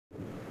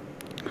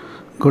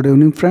Good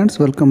evening friends,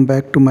 welcome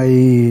back to my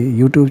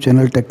YouTube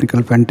channel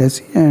Technical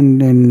Fantasy,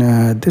 and in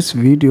this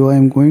video I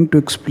am going to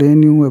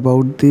explain you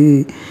about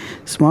the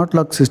smart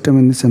lock system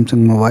in the Samsung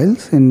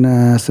mobiles. In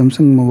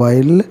Samsung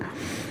mobile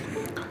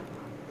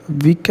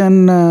we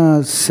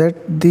can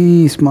set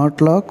the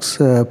smart locks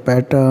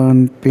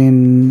pattern,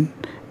 pin,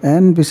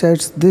 and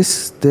besides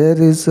this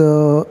there is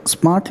a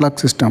smart lock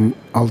system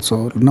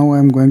also. Now I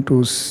am going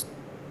to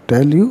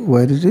tell you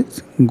where it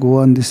is. Go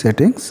on the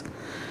settings,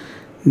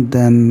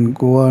 then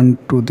go on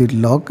to the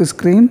lock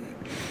screen.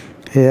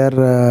 Here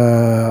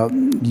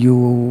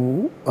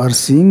you are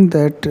seeing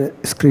that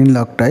screen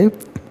lock type,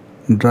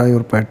 draw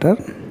your pattern.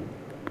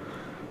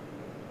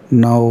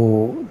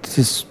 Now this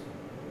is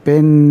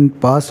pin,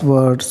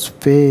 passwords,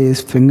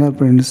 face,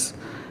 fingerprints.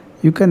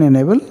 You can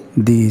enable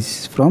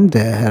these from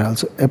there here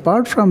also.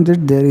 Apart from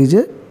that, there is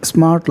a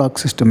smart lock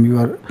system.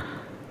 You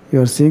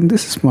are seeing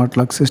this smart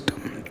lock system.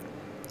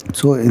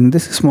 So in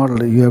this smart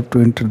lock you have to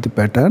enter the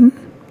pattern.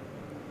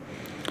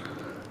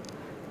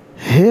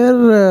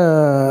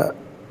 Here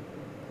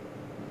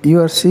you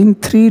are seeing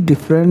three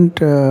different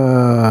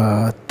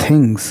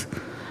things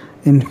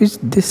in which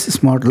this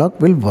smart lock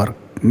will work.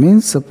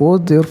 Means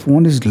suppose your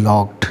phone is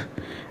locked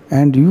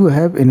and you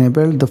have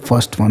enabled the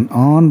first one,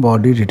 on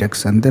body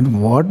detection, then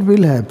what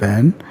will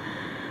happen?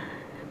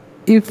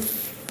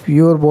 If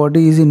your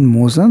body is in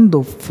motion,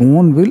 the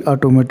phone will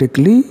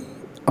automatically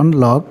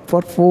unlock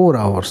for 4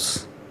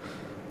 hours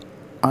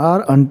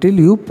or until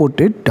you put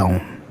it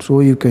down. So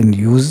you can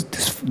use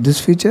this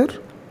feature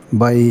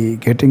by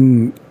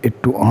getting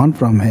it to on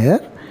from here.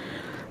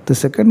 The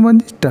second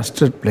one is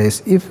trusted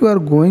place. If you are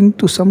going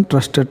to some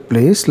trusted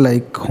place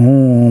like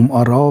home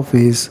or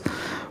office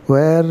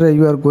where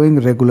you are going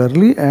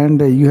regularly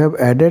and you have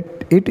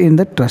added it in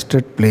the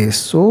trusted place,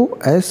 so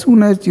as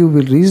soon as you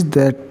will reach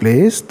that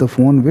place, the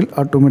phone will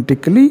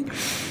automatically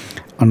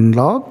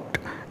unlock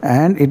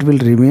and it will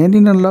remain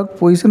in unlocked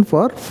position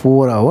for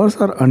 4 hours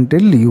or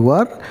until you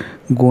are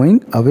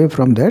going away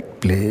from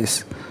that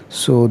place.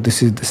 So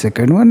this is the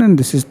second one, and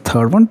this is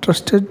third one,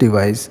 trusted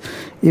device.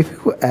 If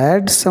you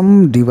add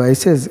some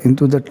devices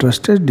into the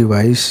trusted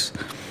device,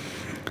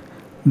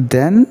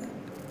 then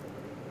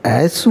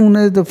as soon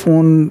as the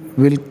phone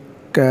will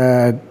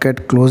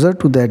get closer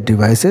to that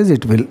devices,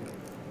 it will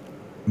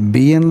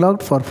be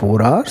unlocked for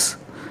 4 hours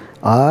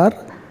or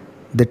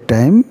the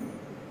time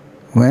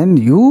when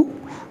you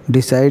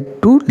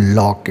decide to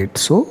lock it.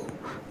 So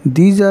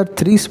these are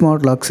three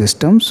smart lock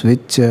systems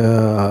which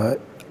are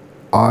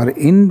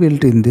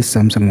inbuilt in this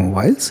Samsung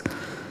mobiles.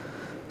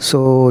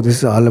 So this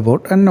is all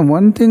about. And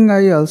one thing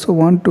I also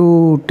want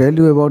to tell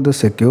you about the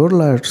secure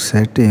lock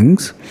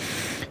settings.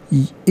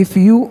 If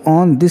you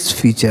on this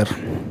feature,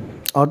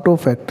 auto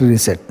factory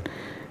reset,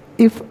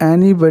 if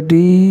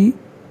anybody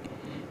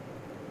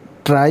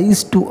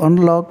tries to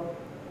unlock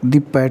the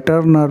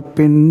pattern or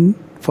pin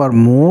for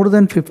more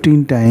than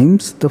 15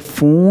 times, the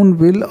phone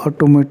will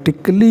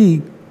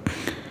automatically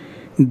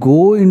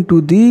go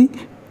into the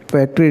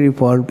factory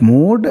default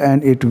mode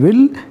and it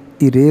will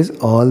erase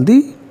all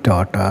the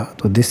data.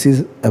 So this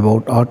is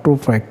about auto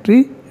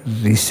factory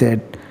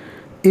reset.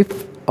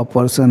 If a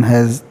person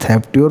has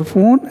theft your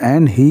phone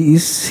and he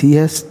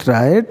has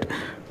tried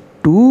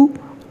to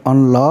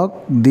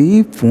unlock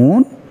the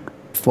phone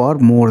for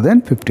more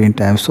than 15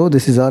 times. So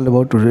this is all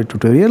about today's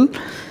tutorial.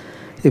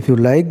 If you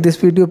like this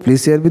video,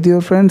 please share with your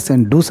friends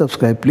and do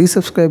subscribe. Please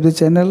subscribe the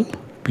channel.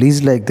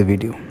 Please like the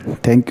video.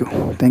 Thank you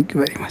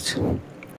very much.